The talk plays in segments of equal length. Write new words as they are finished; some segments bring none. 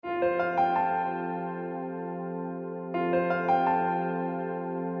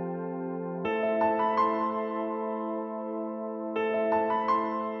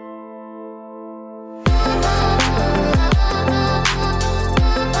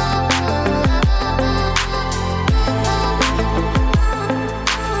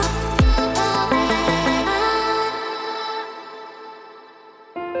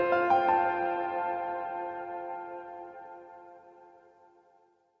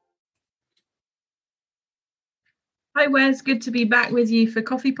Hi Wes, good to be back with you for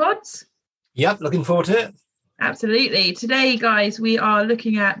CoffeePods. Yep, looking forward to it. Absolutely. Today, guys, we are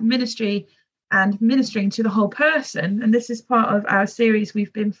looking at ministry and ministering to the whole person. And this is part of our series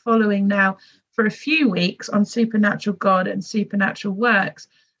we've been following now for a few weeks on supernatural God and supernatural works.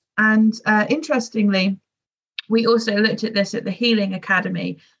 And interestingly, we also looked at this at the Healing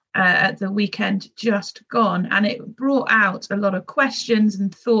Academy at the weekend just gone, and it brought out a lot of questions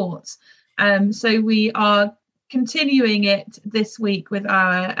and thoughts. So we are continuing it this week with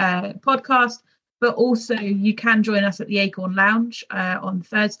our podcast, but also you can join us at the Acorn Lounge on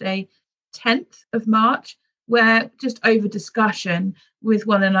Thursday, 10th of March, where just over discussion with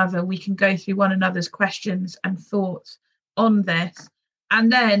one another, we can go through one another's questions and thoughts on this.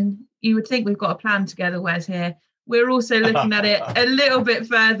 And then you would think we've got a plan together, Wes, here. We're also looking at it a little bit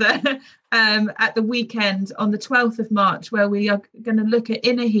further at the weekend on the 12th of March, where we are going to look at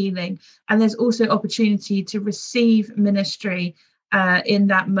inner healing. And there's also opportunity to receive ministry in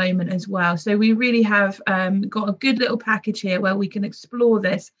that moment as well. So we really have got a good little package here where we can explore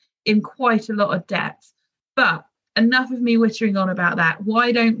this in quite a lot of depth. But enough of me wittering on about that.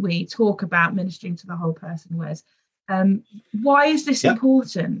 Why don't we talk about ministering to the whole person, Wes? Why is this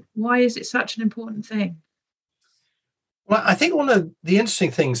important? Why is it such an important thing? Well, I think one of the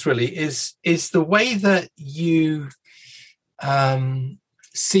interesting things really is the way that you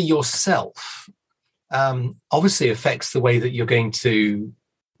see yourself obviously affects the way that you're going to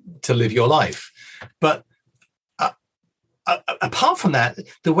live your life. But apart from that,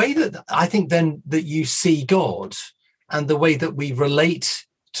 the way that I think then that you see God and the way that we relate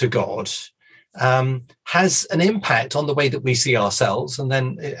to God has an impact on the way that we see ourselves, and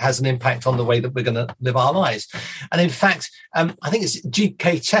then it has an impact on the way that we're going to live our lives. And in fact, I think it's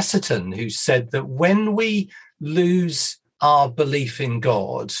G.K. Chesterton who said that when we lose our belief in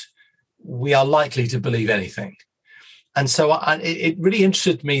God, we are likely to believe anything. And so it really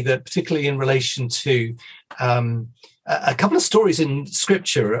interested me that, particularly in relation to a couple of stories in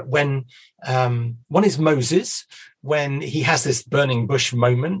Scripture, when one is Moses, when he has this burning bush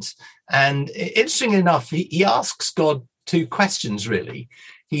moment. And interestingly enough, he asks God two questions, really.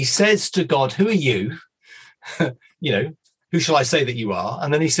 He says to God, who are you? Who shall I say that you are?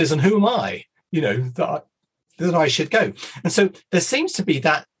 And then he says, and who am I? That I should go. And so there seems to be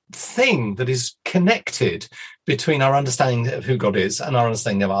that thing that is connected between our understanding of who God is and our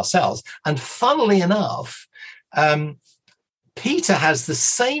understanding of ourselves. And funnily enough, Peter has the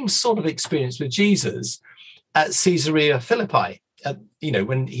same sort of experience with Jesus at Caesarea Philippi,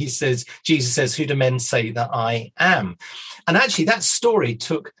 when Jesus says, who do men say that I am? And actually that story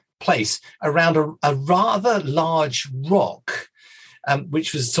took place around a rather large rock,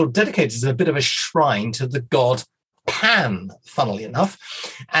 which was sort of dedicated as a bit of a shrine to the god Pan, funnily enough.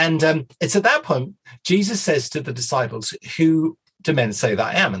 And it's at that point, Jesus says to the disciples, who do men say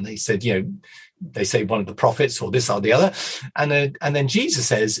that I am? And they said, they say one of the prophets or this or the other. And then Jesus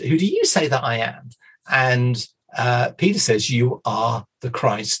says, who do you say that I am? And Peter says, you are the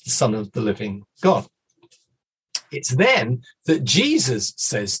Christ, the Son of the living God. It's then that Jesus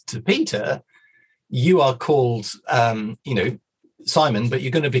says to Peter, you are called, Simon, but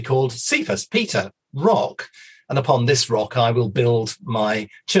you're going to be called Cephas, Peter, rock. And upon this rock, I will build my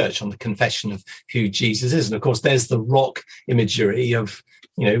church, on the confession of who Jesus is. And of course, there's the rock imagery of,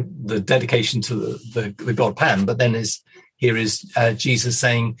 the dedication to the god Pan. But then here is Jesus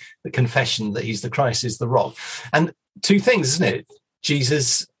saying the confession that he's the Christ is the rock. And two things, isn't it?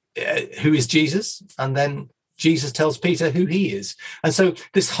 Jesus, who is Jesus? And then Jesus tells Peter who he is. And so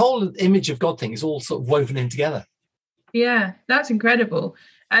this whole image of God thing is all sort of woven in together. Yeah, that's incredible.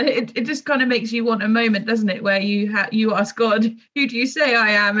 And it just kind of makes you want a moment, doesn't it, where you ask God, who do you say I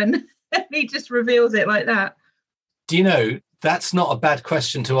am? And he just reveals it like that. Do you know, that's not a bad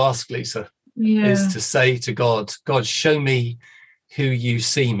question to ask, Lisa. Yeah. Is to say to God, show me who you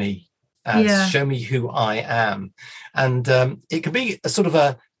see me as, show me who I am. And it can be a sort of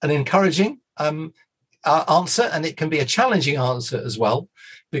an encouraging answer, and it can be a challenging answer as well,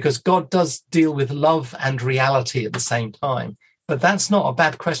 because God does deal with love and reality at the same time. But that's not a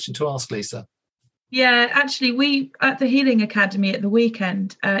bad question to ask, Lisa. Yeah, actually, we at the Healing Academy at the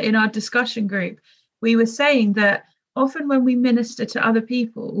weekend, in our discussion group, we were saying that often when we minister to other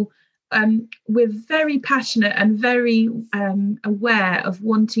people, we're very passionate and very aware of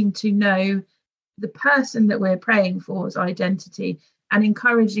wanting to know the person that we're praying for's identity and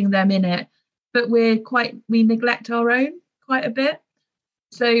encouraging them in it. But we neglect our own quite a bit.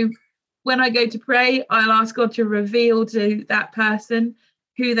 So when I go to pray, I'll ask God to reveal to that person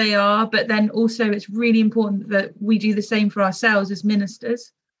who they are. But then also it's really important that we do the same for ourselves as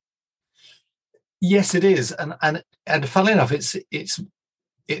ministers. Yes, it is. And funnily enough, it's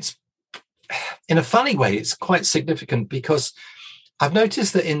in a funny way, it's quite significant, because I've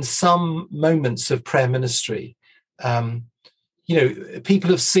noticed that in some moments of prayer ministry, people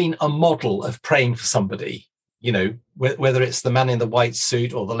have seen a model of praying for somebody, whether it's the man in the white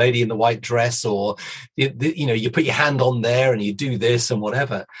suit or the lady in the white dress, or, you put your hand on there and you do this and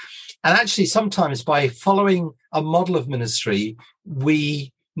whatever. And actually, sometimes by following a model of ministry,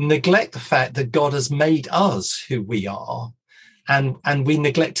 we neglect the fact that God has made us who we are. And we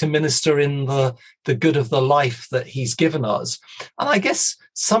neglect to minister in the good of the life that he's given us. And I guess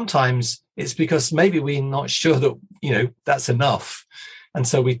sometimes it's because maybe we're not sure that, that's enough. And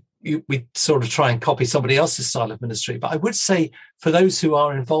so we sort of try and copy somebody else's style of ministry. But I would say for those who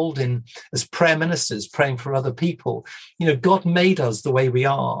are involved in as prayer ministers, praying for other people, God made us the way we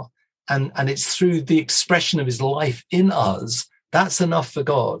are. And it's through the expression of his life in us, that's enough for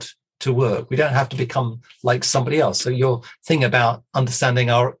God to work. We don't have to become like somebody else. So your thing about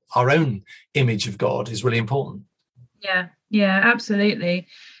understanding our own image of God is really important. Yeah, absolutely.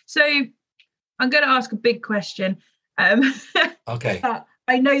 So I'm going to ask a big question. Okay.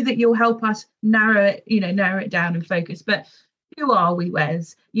 I know that you'll help us narrow it down and focus. But who are we,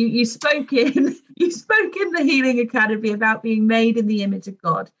 Wes? You spoke in the Healing Academy about being made in the image of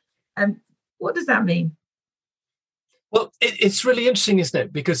God. What does that mean? Well, it's really interesting, isn't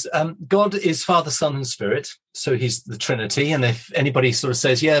it? Because God is Father, Son, and Spirit. So he's the Trinity. And if anybody sort of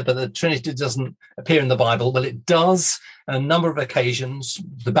says, yeah, but the Trinity doesn't appear in the Bible, well, it does on a number of occasions.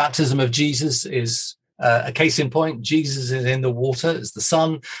 The baptism of Jesus is a case in point. Jesus is in the water as the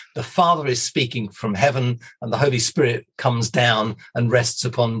Son. The Father is speaking from heaven, and the Holy Spirit comes down and rests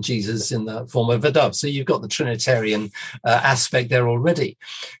upon Jesus in the form of a dove. So you've got the Trinitarian aspect there already.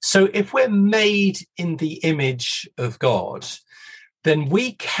 So if we're made in the image of God, then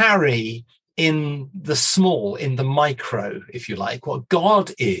we carry in the small, in the micro, if you like, what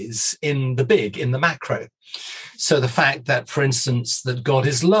God is in the big, in the macro. So the fact that, for instance, that God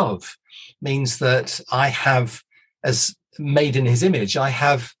is love means that I have, as made in his image, I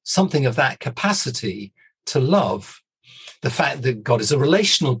have something of that capacity to love. The fact that God is a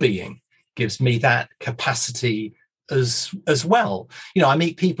relational being gives me that capacity as well. I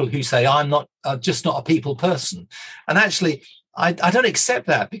meet people who say, I'm not just not a people person. And actually, I don't accept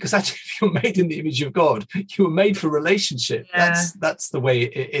that, because actually, if you're made in the image of God, you were made for relationship. Yeah. That's the way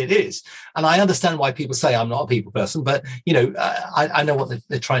it is. And I understand why people say I'm not a people person, but I know what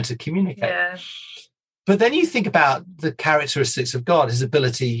they're trying to communicate. Yeah. But then you think about the characteristics of God, his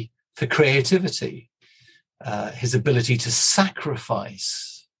ability for creativity, his ability to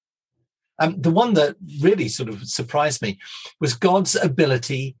sacrifice. The one that really sort of surprised me was God's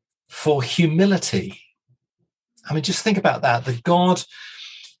ability for humility. I mean, just think about that God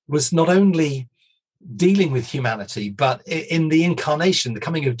was not only dealing with humanity, but in the incarnation, the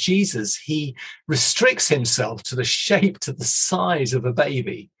coming of Jesus, he restricts himself to the shape, to the size of a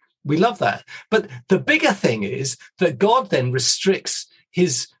baby. We love that. But the bigger thing is that God then restricts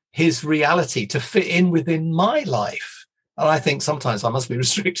his reality to fit in within my life. And I think sometimes I must be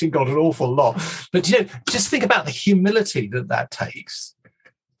restricting God an awful lot. But, just think about the humility that takes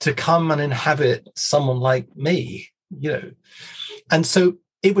to come and inhabit someone like me, And so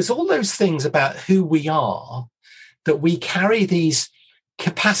it was all those things about who we are, that we carry these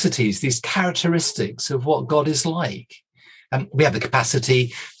capacities, these characteristics of what God is like. And we have the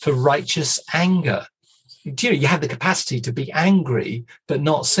capacity for righteous anger. You have the capacity to be angry, but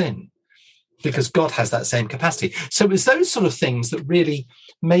not sin, because God has that same capacity. So it was those sort of things that really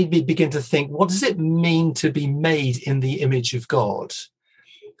made me begin to think, what does it mean to be made in the image of God?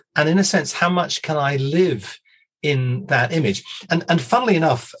 And in a sense, how much can I live in that image? And funnily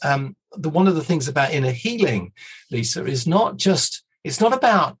enough, one of the things about inner healing, Lisa, is it's not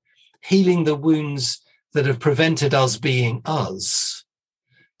about healing the wounds that have prevented us being us,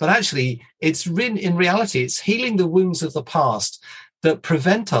 but actually in reality, it's healing the wounds of the past that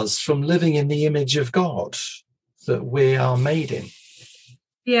prevent us from living in the image of God that we are made in.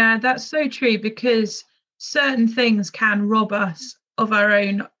 Yeah, that's so true, because certain things can rob us of our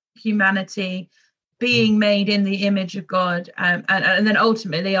own humanity, being made in the image of God, and then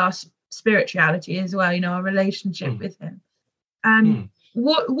ultimately our spirituality as well, our relationship with him.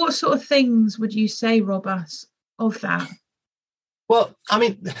 What sort of things would you say rob us of that? Well, I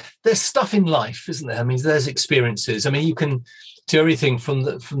mean, there's stuff in life, isn't there? I mean, there's experiences. I mean, you can do everything from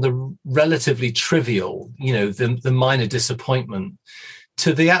the relatively trivial, the minor disappointment,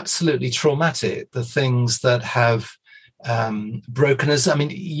 to the absolutely traumatic, the things that have brokenness. I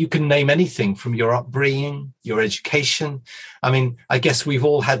mean, you can name anything from your upbringing, your education. I mean, I guess we've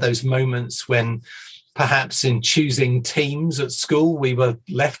all had those moments when perhaps in choosing teams at school, we were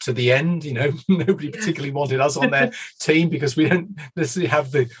left to the end. Nobody particularly wanted us on their team because we don't necessarily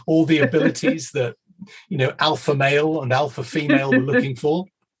have all the abilities that, alpha male and alpha female were looking for.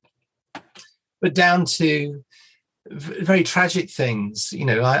 But down to very tragic things.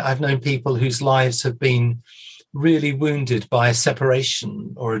 I've known people whose lives have been really wounded by a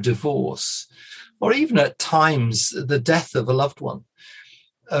separation or a divorce, or even at times the death of a loved one,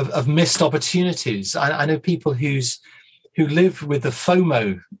 of missed opportunities. I know people who live with the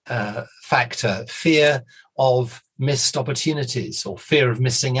FOMO factor, fear of missed opportunities or fear of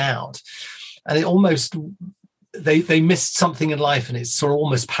missing out. And it almost, they missed something in life and it sort of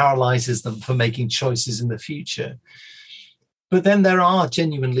almost paralyzes them for making choices in the future. But then there are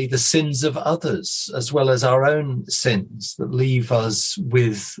genuinely the sins of others, as well as our own sins that leave us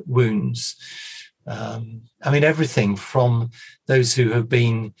with wounds. Everything from those who have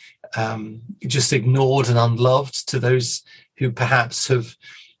been just ignored and unloved to those who perhaps have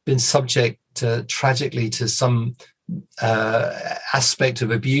been subject tragically to some aspect of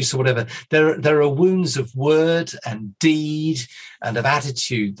abuse or whatever. There are wounds of word and deed and of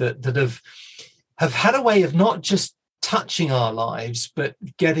attitude that have had a way of not just touching our lives, but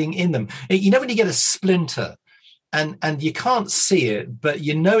getting in them. When you get a splinter and you can't see it, but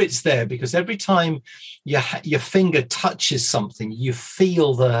it's there because every time your finger touches something, you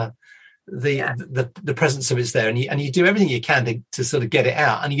feel the presence of it's there, and you do everything you can to sort of get it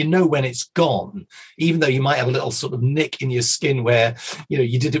out, and when it's gone, even though you might have a little sort of nick in your skin where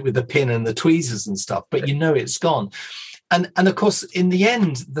you did it with the pin and the tweezers and stuff, but it's gone. And of course, in the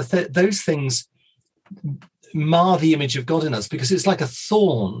end, those things mar the image of God in us, because it's like a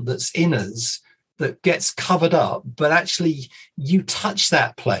thorn that's in us that gets covered up, but actually you touch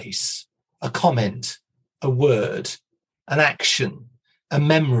that place, a comment, a word, an action, a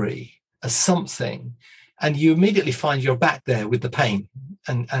memory, a something, and you immediately find you're back there with the pain.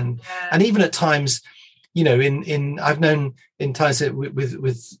 And even at times, I've known in times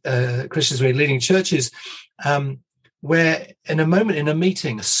with Christians who are leading churches, where in a moment in a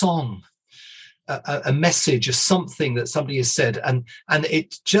meeting, a song, a message, or something that somebody has said, and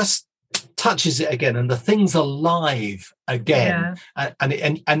it just touches it again, and the thing's alive again.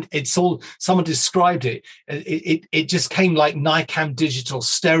 And it's all, someone described it just came like Nikam digital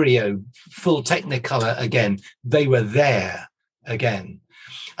stereo, full Technicolor again. They were there again.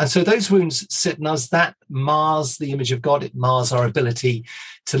 And so those wounds sit in us. That mars the image of God. It mars our ability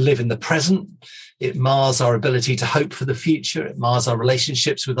to live in the present. It mars our ability to hope for the future. It mars our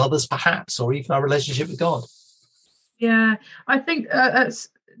relationships with others, perhaps, or even our relationship with God. Yeah, I think that's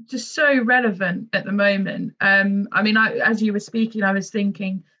just so relevant at the moment. As you were speaking, I was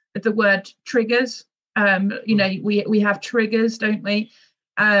thinking of the word triggers. We have triggers, don't we?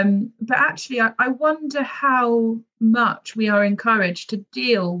 But actually, I wonder how much we are encouraged to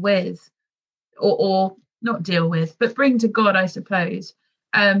deal with, or not deal with, but bring to God, I suppose,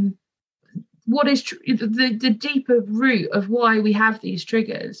 what is the deeper root of why we have these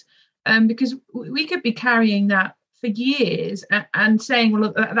triggers. Because we could be carrying that for years and saying, well,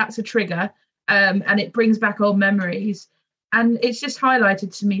 look, that's a trigger, and it brings back old memories. And it's just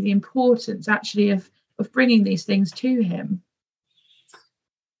highlighted to me the importance actually of bringing these things to him.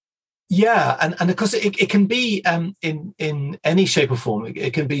 Yeah, and of course it can be in any shape or form.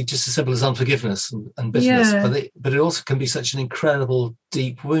 It can be just as simple as unforgiveness and bitterness, but it also can be such an incredible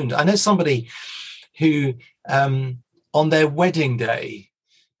deep wound. I know somebody who on their wedding day,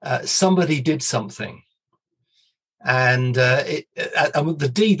 somebody did something, and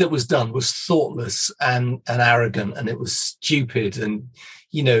the deed that was done was thoughtless and arrogant, and it was stupid. And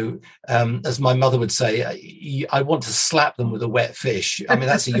as my mother would say, I want to slap them with a wet fish. I mean,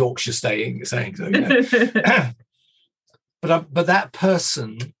 that's a Yorkshire saying. So, but that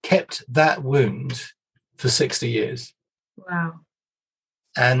person kept that wound for 60 years. Wow.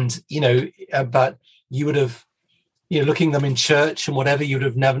 And but you would have, looking them in church and whatever, you'd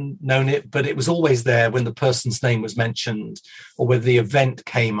have never known it, but it was always there when the person's name was mentioned or when the event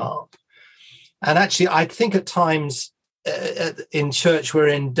came up. And actually, I think at times in church, we're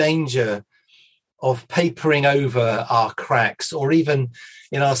in danger of papering over our cracks, or even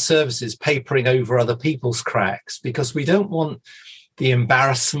in our services, papering over other people's cracks, because we don't want the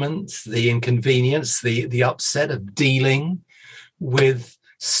embarrassment, the inconvenience, the upset of dealing with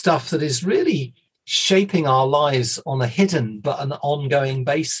stuff that is really shaping our lives on a hidden but an ongoing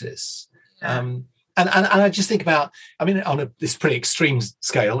basis. And I just think about, on this pretty extreme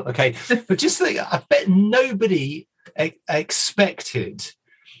scale, okay, but just think, I bet nobody expected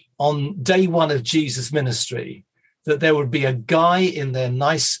on day one of Jesus' ministry that there would be a guy in their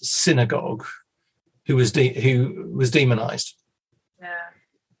nice synagogue who was demonized. Yeah.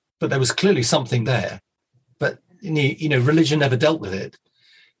 But there was clearly something there. But religion never dealt with it.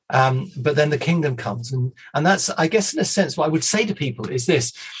 But then the kingdom comes, and that's, I guess, in a sense, what I would say to people is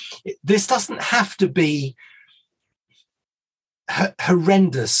this: this doesn't have to be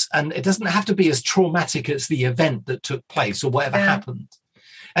horrendous, and it doesn't have to be as traumatic as the event that took place or whatever happened.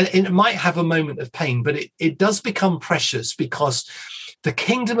 And it might have a moment of pain, but it does become precious, because the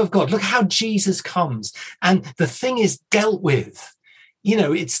kingdom of God, look how Jesus comes, and the thing is dealt with.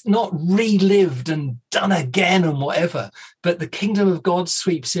 It's not relived and done again and whatever, but the kingdom of God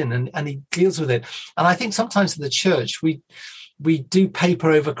sweeps in and he deals with it. And I think sometimes in the church, we do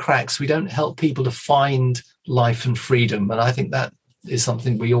paper over cracks. We don't help people to find life and freedom. And I think that is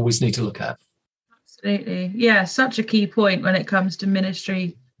something we always need to look at. Absolutely. Yeah, such a key point when it comes to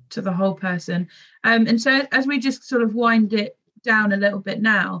ministry to the whole person. And so as we just sort of wind it down a little bit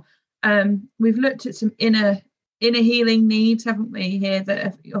now, we've looked at some inner healing needs, haven't we, here,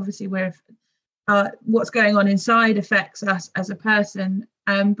 that obviously what's going on inside affects us as a person,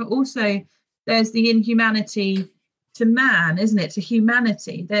 but also there's the inhumanity to man, isn't it, to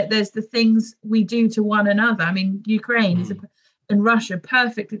humanity. There's the things we do to one another. I mean, Ukraine and Russia,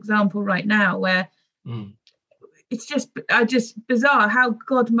 perfect example right now, where it's just bizarre how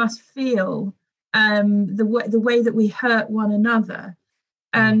God must feel, the way that we hurt one another.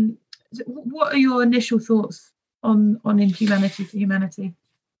 What are your initial thoughts on inhumanity to humanity?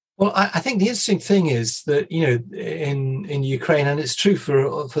 Well, I think the interesting thing is that, in Ukraine, and it's true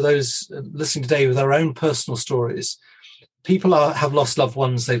for those listening today with our own personal stories, people have lost loved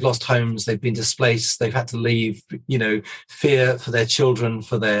ones, they've lost homes, they've been displaced, they've had to leave, fear for their children,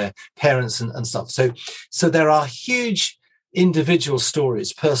 for their parents and stuff. So there are huge individual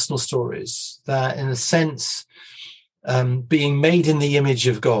stories, personal stories that, in a sense, being made in the image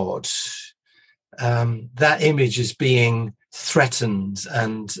of God, that image is being threatened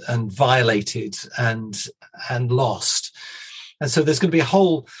and violated and lost. And so there's going to be a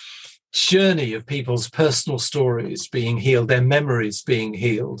whole journey of people's personal stories being healed, their memories being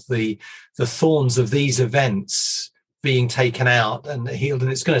healed, the thorns of these events being taken out and healed,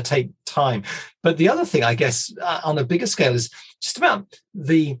 and it's going to take time. But the other thing, I guess, on a bigger scale, is just about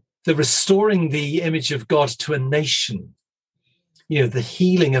the restoring the image of God to a nation, the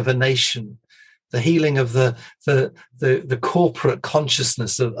healing of a nation, the healing of the corporate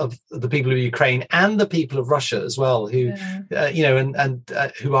consciousness of the people of Ukraine and the people of Russia as well, who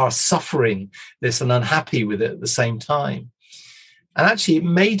who are suffering this and unhappy with it at the same time. And actually, it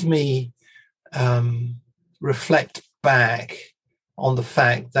made me reflect back on the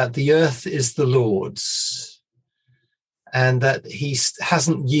fact that the earth is the Lord's, and that He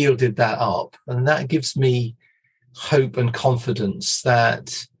hasn't yielded that up, and that gives me hope and confidence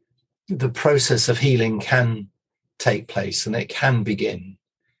that the process of healing can take place and it can begin,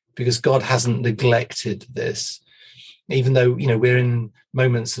 because God hasn't neglected this, even though we're in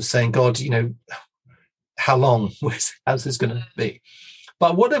moments of saying, God, how long? How's this going to be?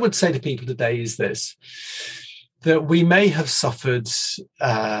 But what I would say to people today is this: that we may have suffered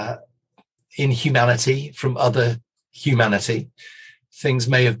inhumanity from other humanity. Things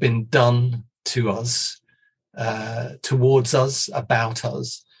may have been done to us, towards us, about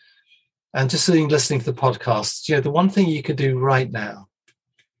us. And just listening to the podcast, the one thing you can do right now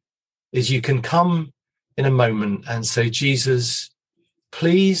is you can come in a moment and say, Jesus,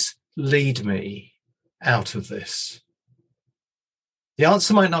 please lead me out of this. The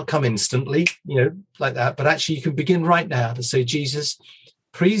answer might not come instantly, like that, but actually you can begin right now to say, Jesus,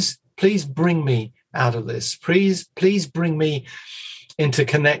 please bring me out of this. Please bring me into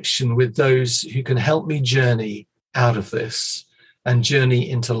connection with those who can help me journey out of this and journey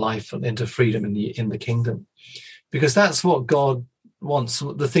into life and into freedom in the kingdom. Because that's what God wants.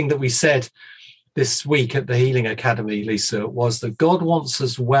 The thing that we said this week at the Healing Academy, Lisa, was that God wants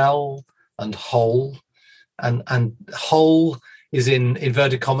us well and whole. And whole is in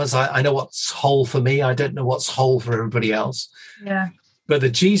inverted commas. I know what's whole for me. I don't know what's whole for everybody else. Yeah. But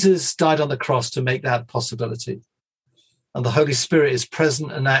that Jesus died on the cross to make that possibility. And the Holy Spirit is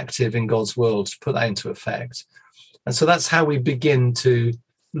present and active in God's world to put that into effect. And so that's how we begin to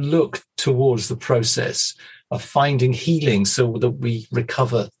look towards the process of finding healing so that we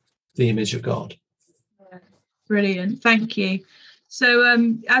recover the image of God. Brilliant. Thank you. So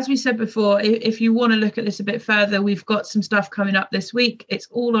as we said before, if you want to look at this a bit further, we've got some stuff coming up this week. It's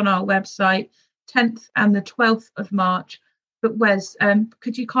all on our website, 10th and the 12th of March. But Wes,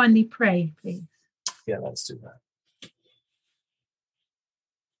 could you kindly pray, please? Yeah, let's do that.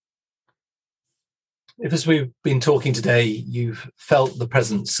 If, as we've been talking today, you've felt the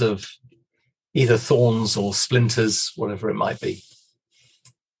presence of either thorns or splinters, whatever it might be,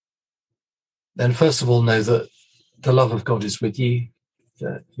 then first of all, know that the love of God is with you,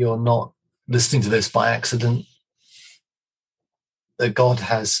 that you're not listening to this by accident, that God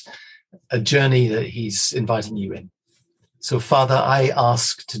has a journey that he's inviting you in. So, Father, I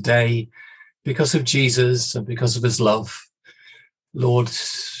ask today, because of Jesus and because of his love, Lord,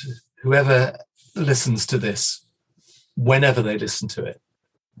 whoever listens to this, whenever they listen to it,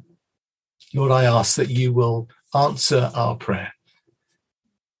 Lord, I ask that you will answer our prayer,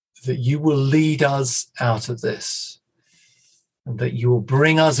 that you will lead us out of this, and that you will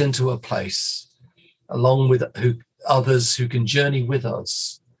bring us into a place, along with others who can journey with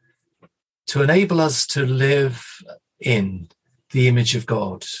us, to enable us to live in the image of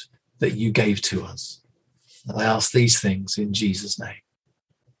God that you gave to us. And I ask these things in Jesus' name.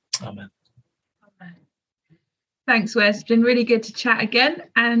 Amen. Thanks, Wes. It's been really good to chat again,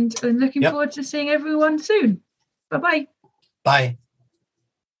 and I'm looking forward to seeing everyone soon. Bye-bye. Bye.